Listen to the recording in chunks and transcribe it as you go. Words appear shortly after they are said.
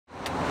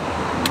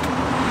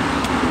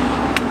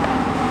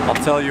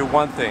tell you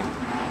one thing.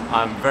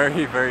 I'm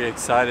very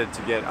excited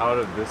to get out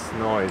of this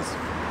noise.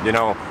 You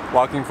know,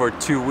 walking for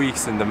 2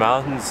 weeks in the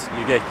mountains,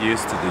 you get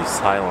used to the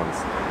silence.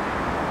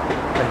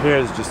 And here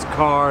is just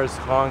cars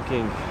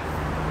honking.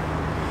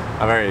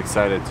 I'm very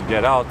excited to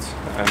get out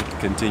and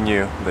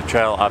continue the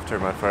trail after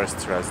my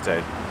first rest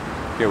day.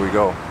 Here we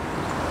go.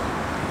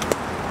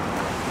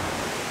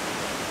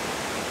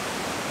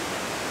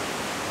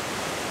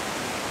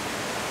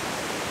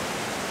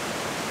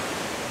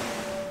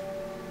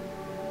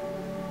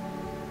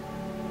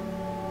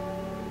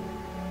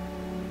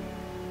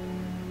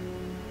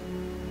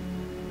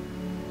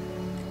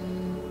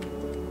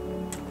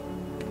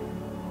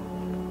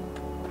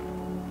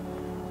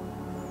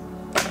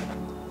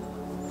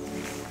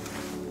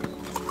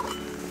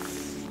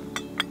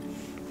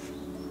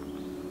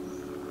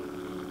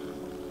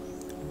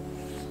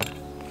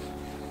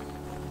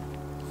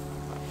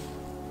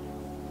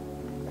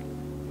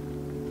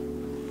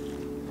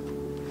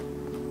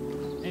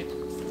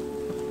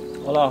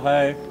 Hola,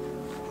 hey.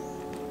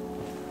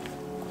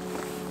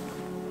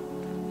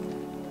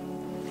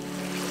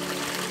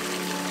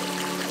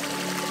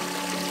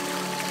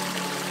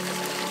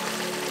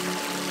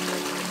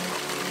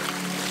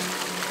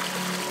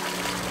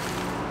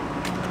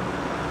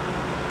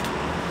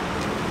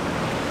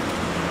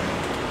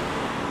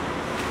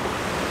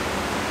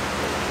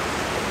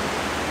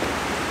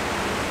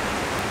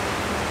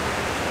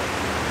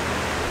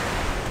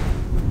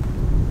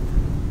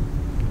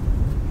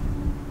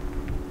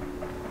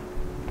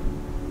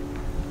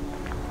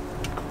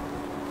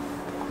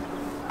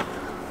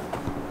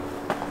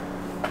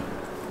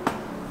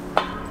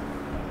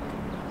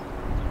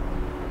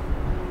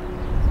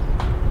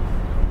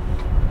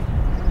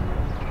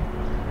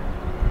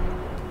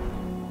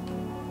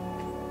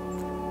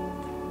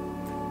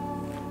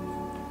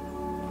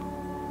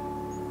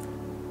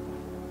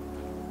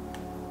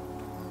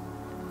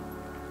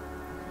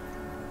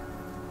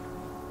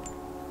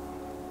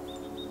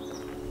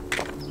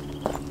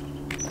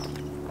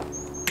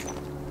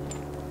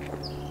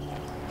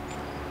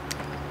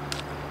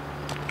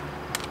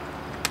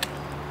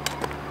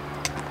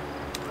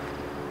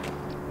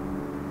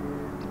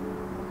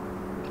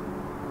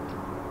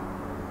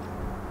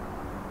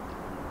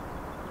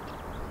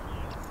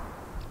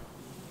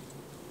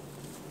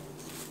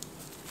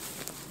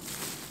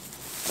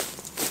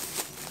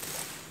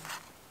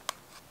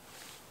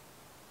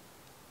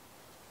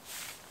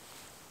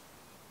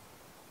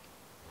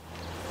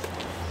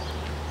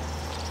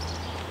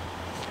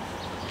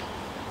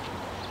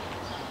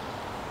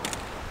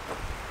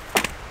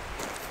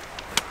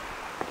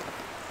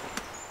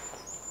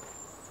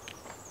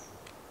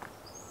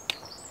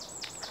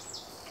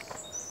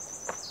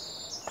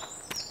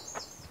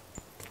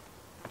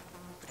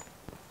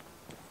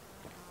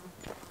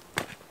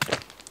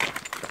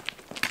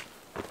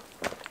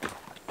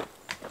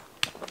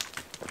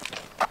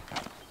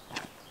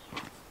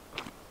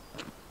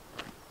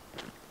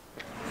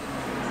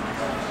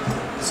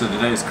 So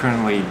today is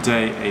currently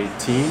day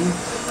 18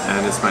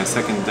 and it's my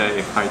second day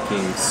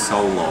hiking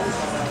solo.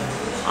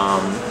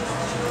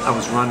 I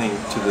was running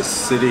to the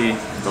city,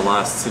 the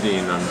last city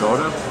in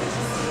Andorra.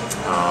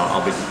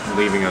 I'll be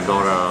leaving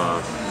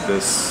Andorra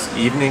this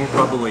evening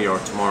probably or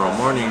tomorrow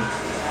morning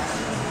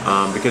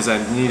because I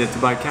needed to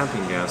buy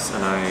camping gas,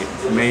 and I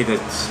made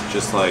it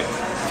just like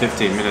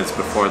 15 minutes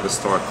before the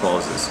store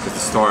closes, because the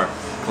store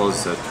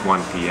closes at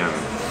 1 p.m.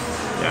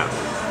 Yeah.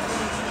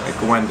 Like,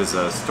 when does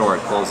a store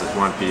close at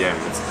 1 p.m.?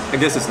 I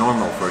guess it's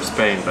normal for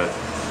Spain, but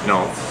you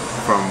know,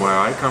 from where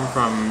I come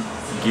from,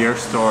 gear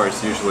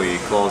stores usually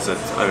close at,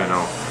 I don't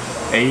know,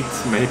 8,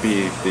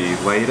 maybe the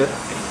latest,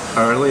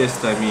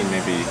 earliest, I mean,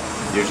 maybe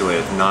usually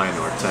at 9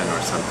 or 10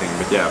 or something,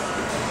 but yeah.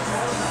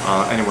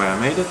 Anyway, I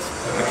made it.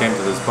 I came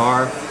to this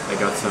bar, I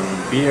got some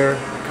beer,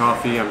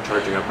 coffee, I'm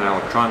charging up my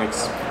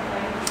electronics.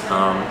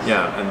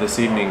 Yeah, and this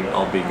evening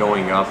I'll be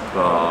going up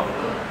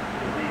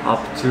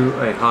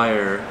to a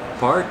higher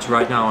part.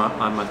 Right now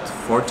I'm at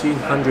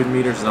 1400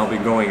 meters and I'll be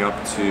going up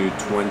to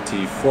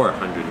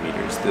 2400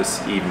 meters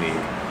this evening.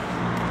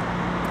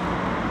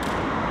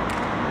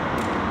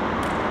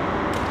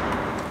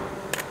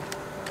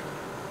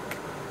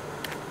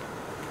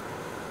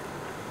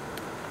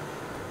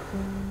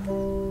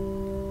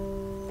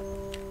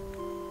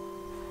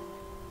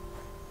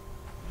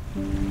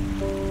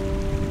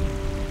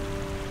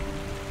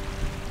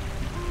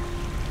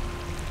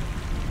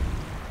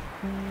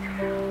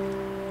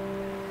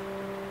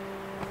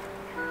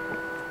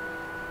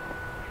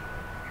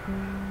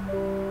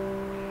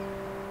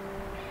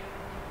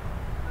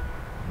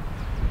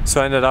 So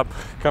I ended up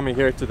coming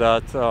here to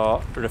that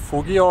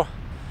refugio,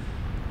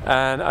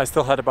 and I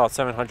still had about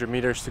 700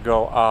 meters to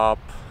go up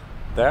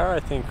there, I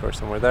think, or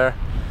somewhere there.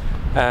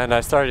 And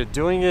I started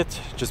doing it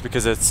just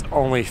because it's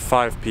only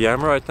 5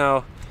 p.m. right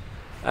now.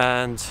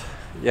 And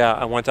yeah,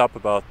 I went up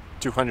about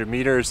 200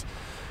 meters,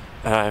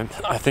 and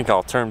I think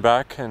I'll turn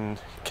back and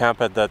camp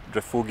at that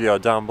refugio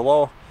down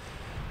below,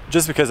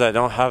 just because I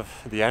don't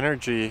have the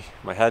energy.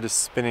 My head is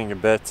spinning a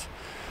bit.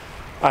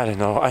 I don't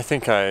know, I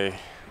think I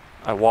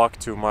I walked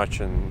too much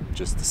and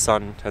just the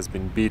sun has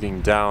been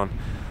beating down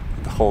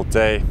the whole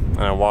day, and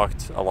I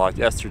walked a lot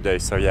yesterday,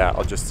 so yeah,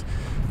 I'll just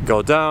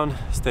go down,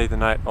 stay the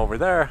night over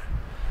there,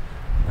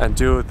 and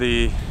do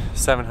the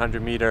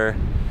 700-meter,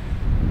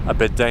 a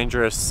bit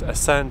dangerous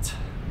ascent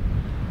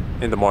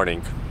in the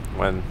morning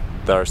when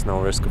there's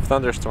no risk of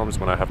thunderstorms,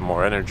 when I have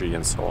more energy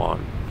and so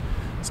on.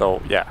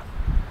 So yeah,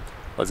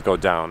 let's go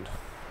down.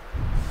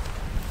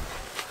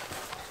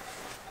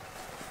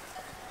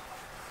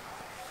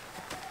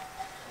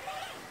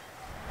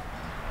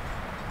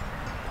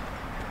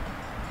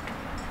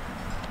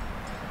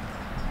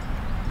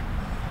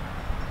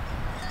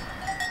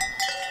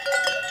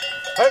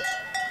 Hey.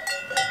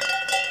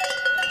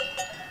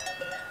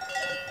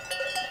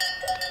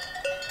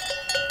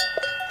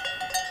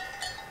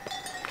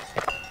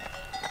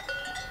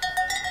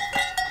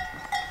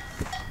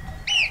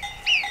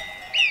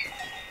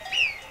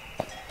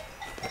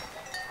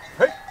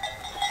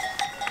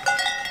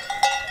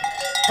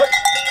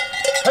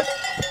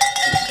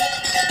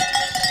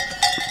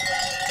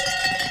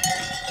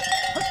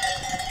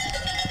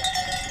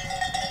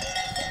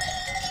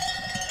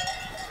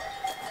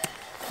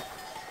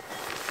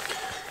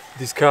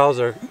 These cows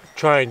are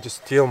trying to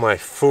steal my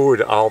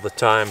food all the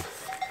time.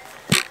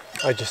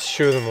 I just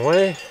shoo them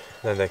away,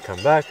 then they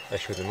come back, I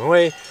shoo them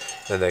away,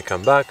 then they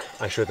come back,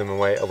 I shoo them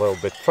away a little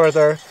bit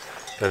further,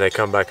 then they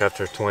come back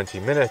after 20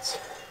 minutes.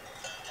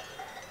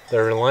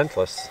 They're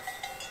relentless.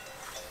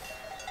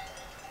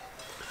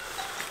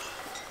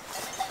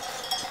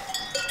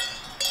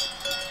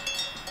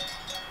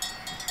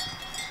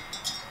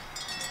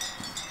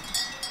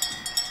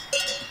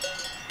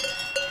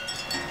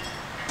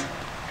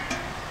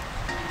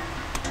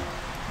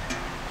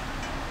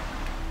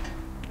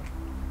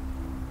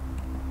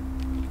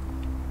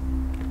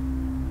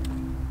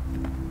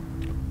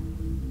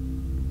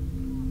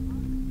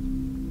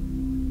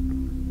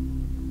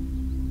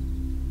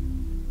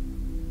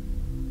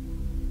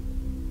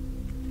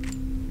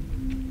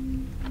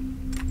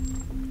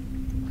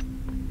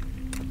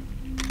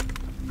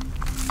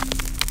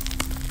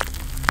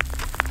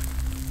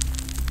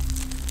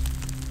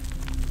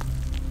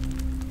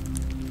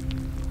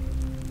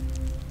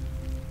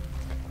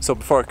 So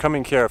before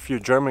coming here, a few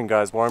German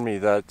guys warned me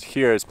that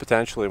here is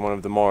potentially one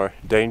of the more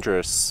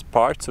dangerous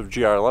parts of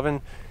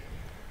GR11.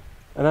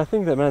 And I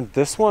think they meant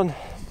this one,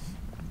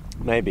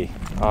 maybe.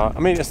 I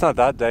mean, it's not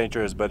that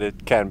dangerous, but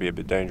it can be a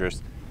bit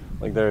dangerous.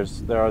 Like there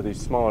are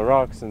these smaller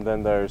rocks, and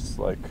then there's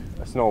like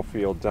a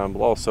snowfield down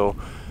below. So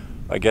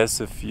I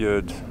guess if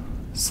you'd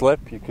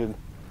slip, you could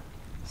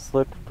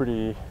slip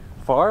pretty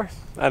far.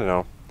 I don't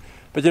know.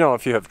 But you know,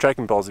 if you have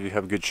trekking poles, if you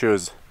have good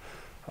shoes,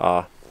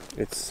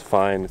 it's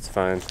fine, it's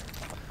fine.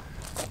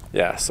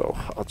 Yeah, so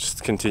I'll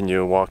just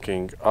continue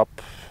walking up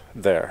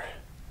there.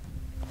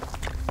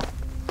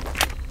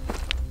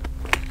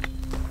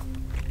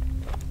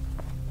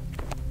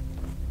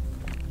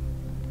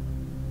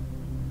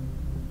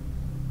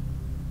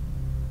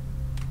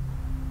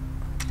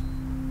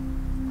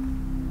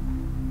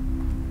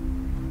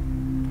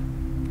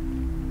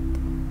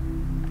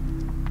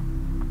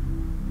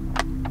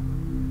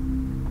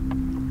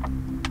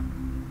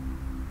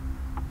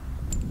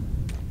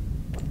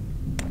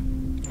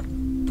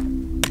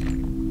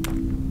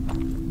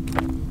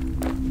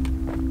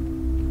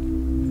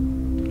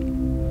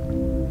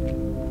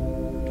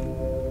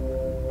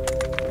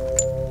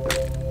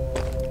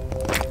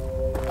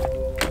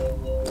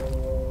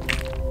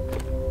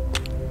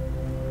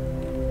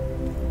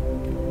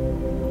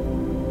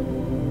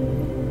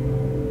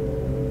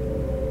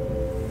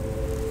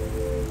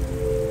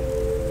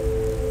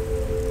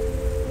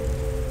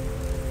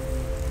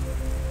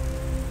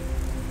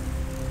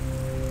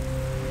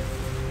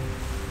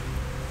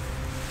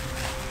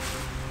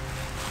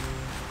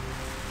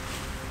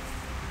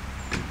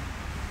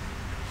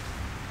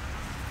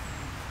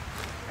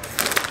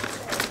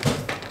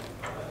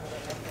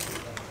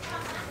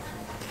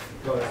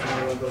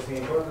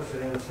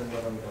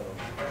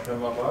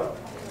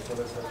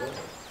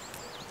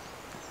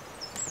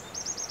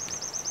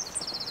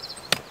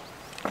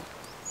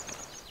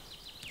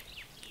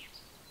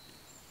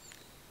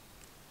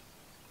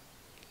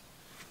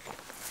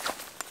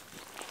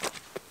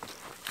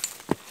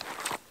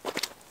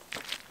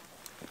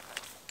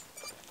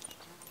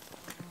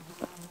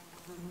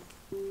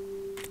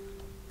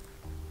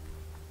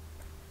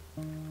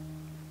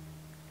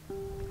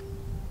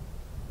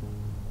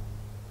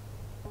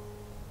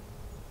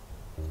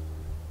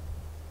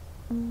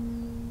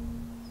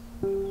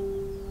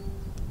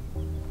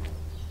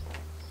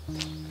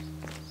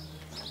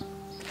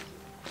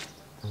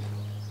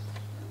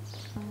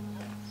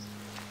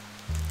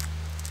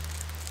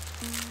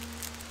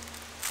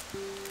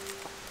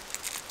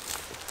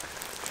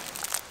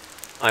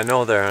 I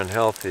know they're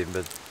unhealthy,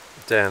 but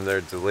damn,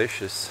 they're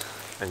delicious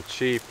and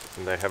cheap,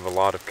 and they have a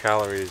lot of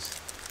calories.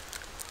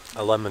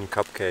 A lemon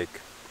cupcake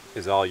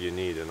is all you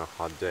need in a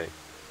hot day.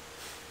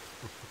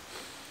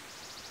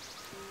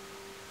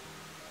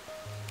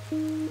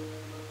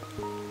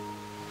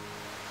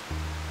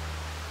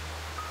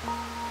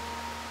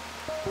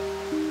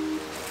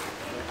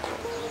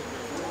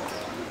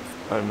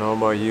 I don't know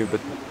about you, but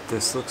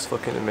this looks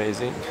fucking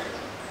amazing.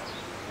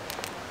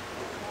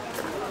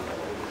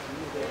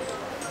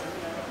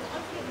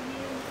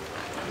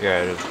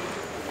 Yeah, it is.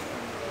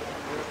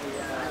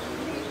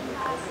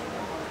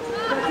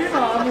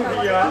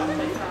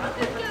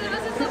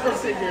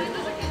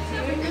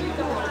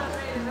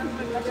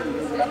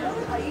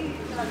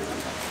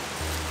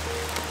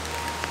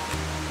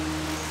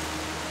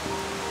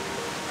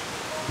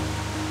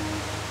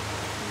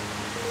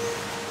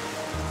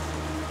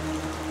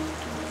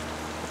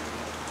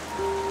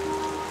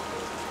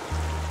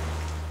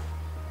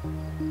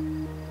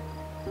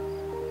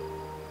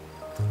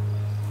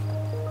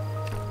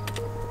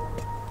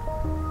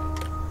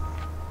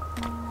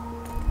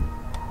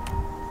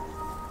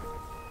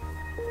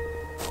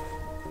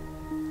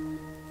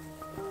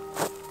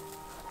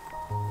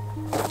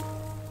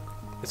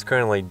 It's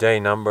currently day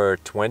number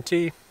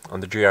 20 on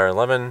the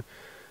GR11,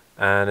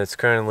 and it's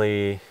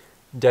currently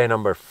day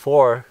number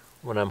 4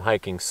 when I'm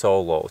hiking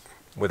solo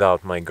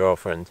without my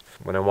girlfriend.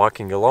 When I'm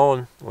walking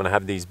alone, when I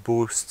have these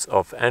boosts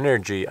of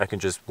energy, I can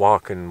just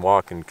walk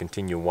and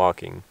continue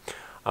walking.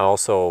 I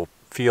also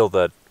feel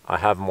that I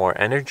have more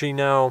energy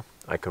now,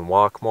 I can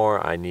walk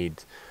more, I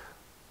need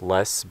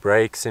less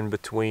breaks in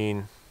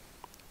between,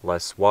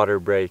 less water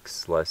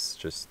breaks, less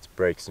just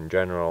breaks in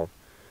general.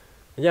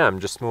 Yeah, I'm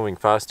just moving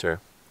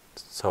faster.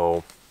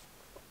 So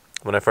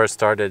when I first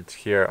started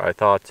here, I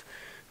thought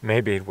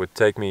maybe it would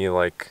take me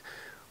like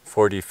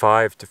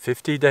 45 to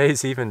 50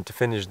 days even to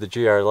finish the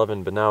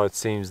GR11, but now it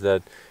seems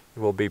that it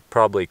will be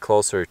probably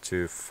closer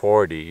to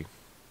 40.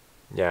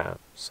 Yeah,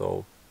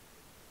 so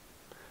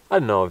I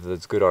don't know if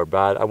that's good or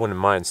bad. I wouldn't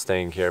mind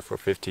staying here for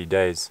 50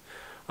 days.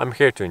 I'm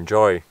here to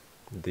enjoy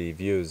the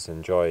views,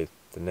 enjoy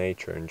the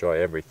nature, enjoy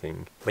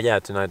everything. But yeah,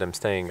 tonight I'm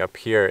staying up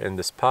here in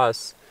this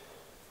pass.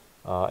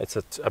 It's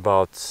at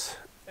about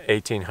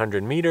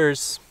 1800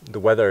 meters. The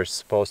weather is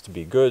supposed to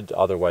be good,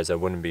 otherwise I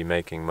wouldn't be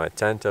making my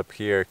tent up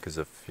here because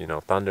of, you know,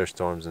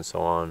 thunderstorms and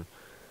so on.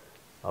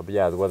 But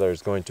yeah, the weather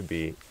is going to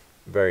be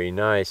very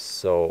nice,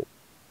 so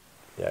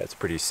yeah, it's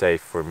pretty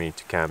safe for me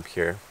to camp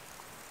here.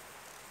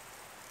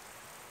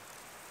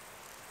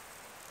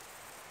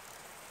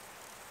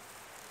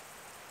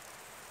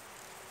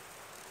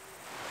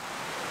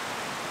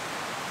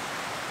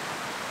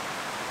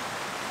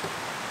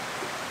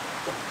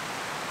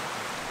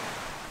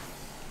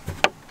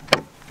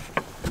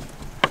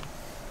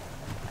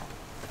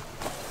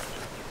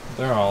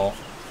 They're all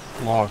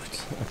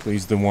locked, at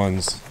least the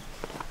ones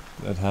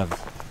that have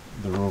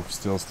the roof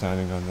still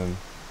standing on them.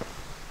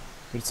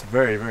 But it's a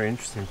very, very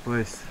interesting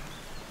place.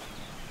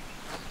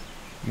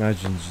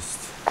 Imagine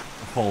just a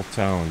whole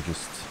town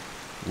just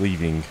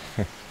leaving.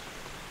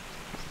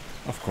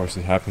 Of course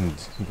it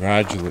happened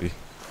gradually,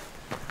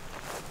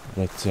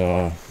 but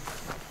yeah,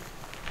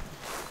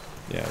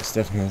 it's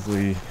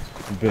definitely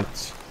a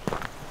bit,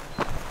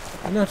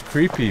 not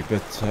creepy,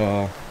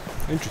 but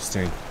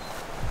interesting.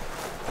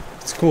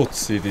 It's cool to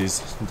see these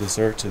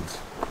deserted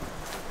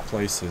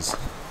places.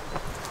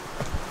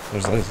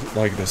 There's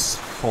like this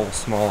whole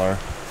smaller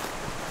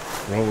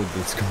road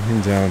that's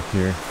going down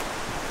here.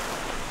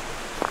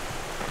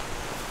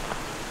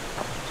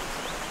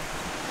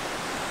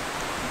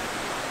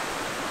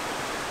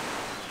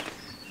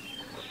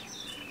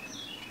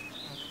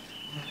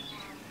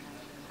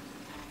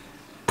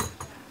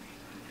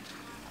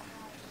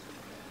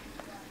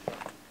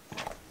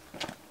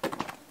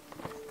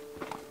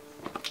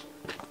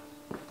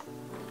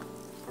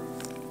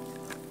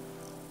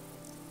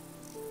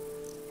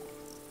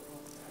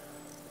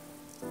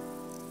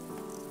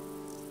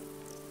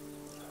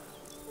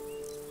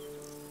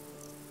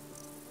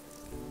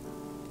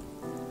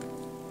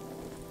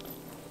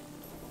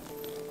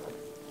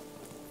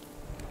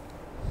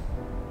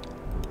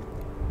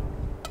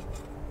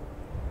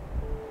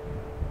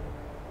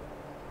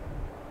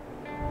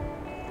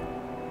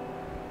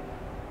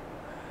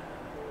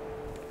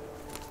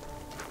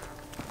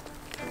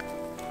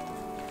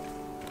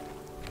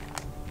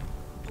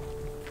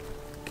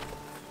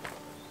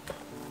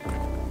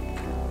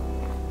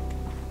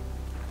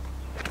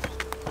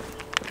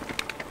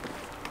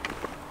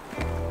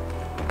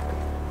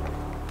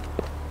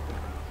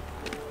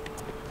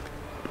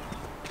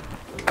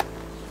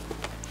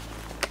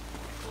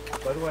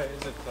 By the way,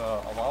 is it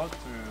allowed to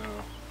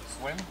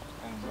swim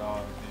in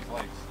these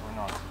lakes or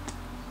not?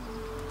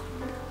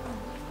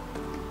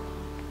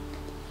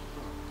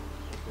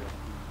 Okay.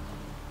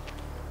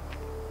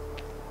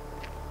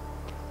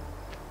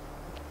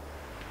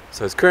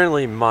 So it's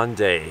currently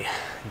Monday,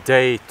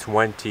 day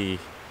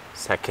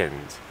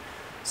 22nd.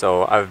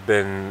 So I've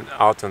been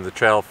out on the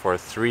trail for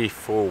 3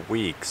 full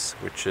weeks,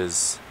 which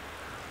is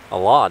a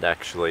lot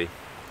actually.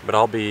 But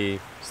I'll be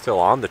still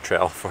on the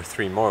trail for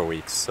 3 more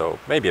weeks, so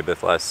maybe a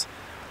bit less.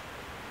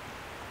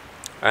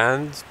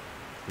 And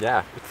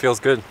yeah, it feels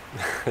good.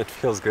 It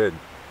feels good.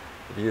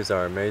 The views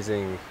are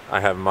amazing. I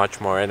have much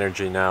more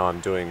energy now. I'm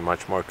doing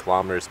much more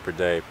kilometers per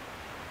day.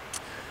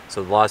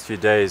 So the last few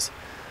days,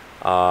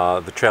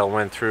 the trail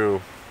went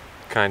through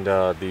kind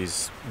of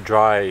these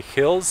dry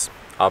hills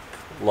up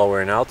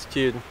lower in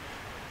altitude.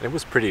 It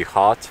was pretty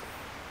hot,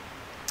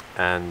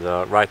 and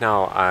right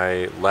now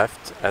I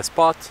left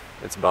Espot.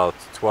 It's about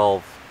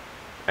 12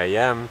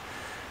 a.m.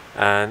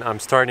 and I'm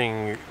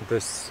starting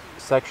this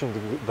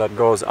section that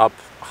goes up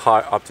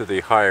to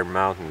the higher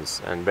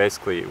mountains, and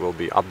basically we'll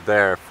be up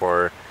there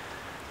for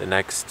the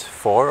next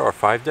 4 or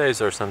 5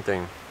 days or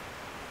something,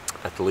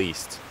 at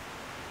least.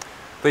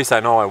 At least I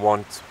know I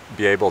won't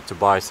be able to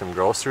buy some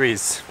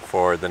groceries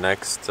for the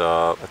next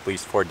at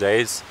least 4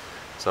 days,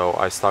 so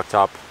I stocked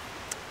up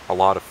a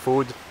lot of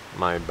food.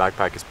 My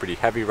backpack is pretty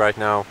heavy right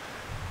now.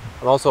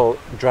 I'm also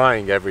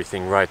drying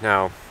everything right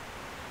now.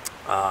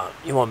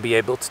 You won't be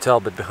able to tell,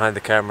 but behind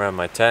the camera,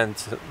 my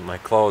tent, my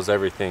clothes,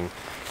 everything,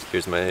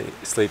 here's my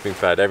sleeping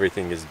pad,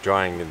 everything is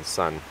drying in the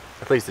sun.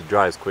 At least it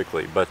dries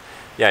quickly. But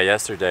yeah,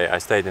 yesterday I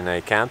stayed in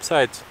a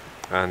campsite,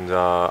 and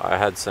I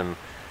had some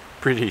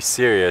pretty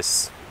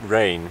serious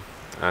rain,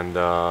 and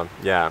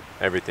yeah,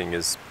 everything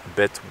is a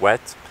bit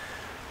wet.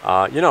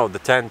 You know, the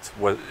tent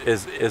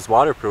is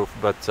waterproof,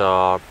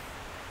 but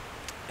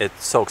it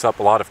soaks up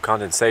a lot of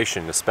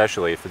condensation,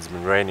 especially if it's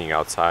been raining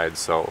outside.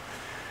 So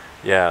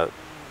yeah,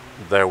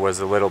 there was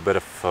a little bit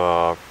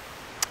of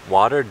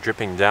water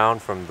dripping down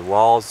from the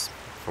walls,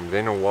 from the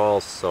inner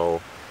walls,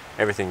 so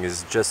everything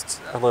is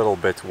just a little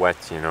bit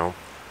wet, you know.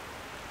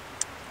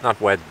 Not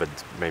wet, but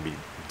maybe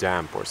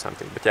damp or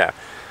something. But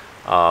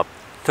yeah,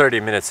 30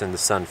 minutes in the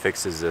sun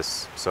fixes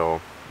this,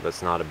 so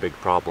that's not a big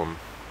problem.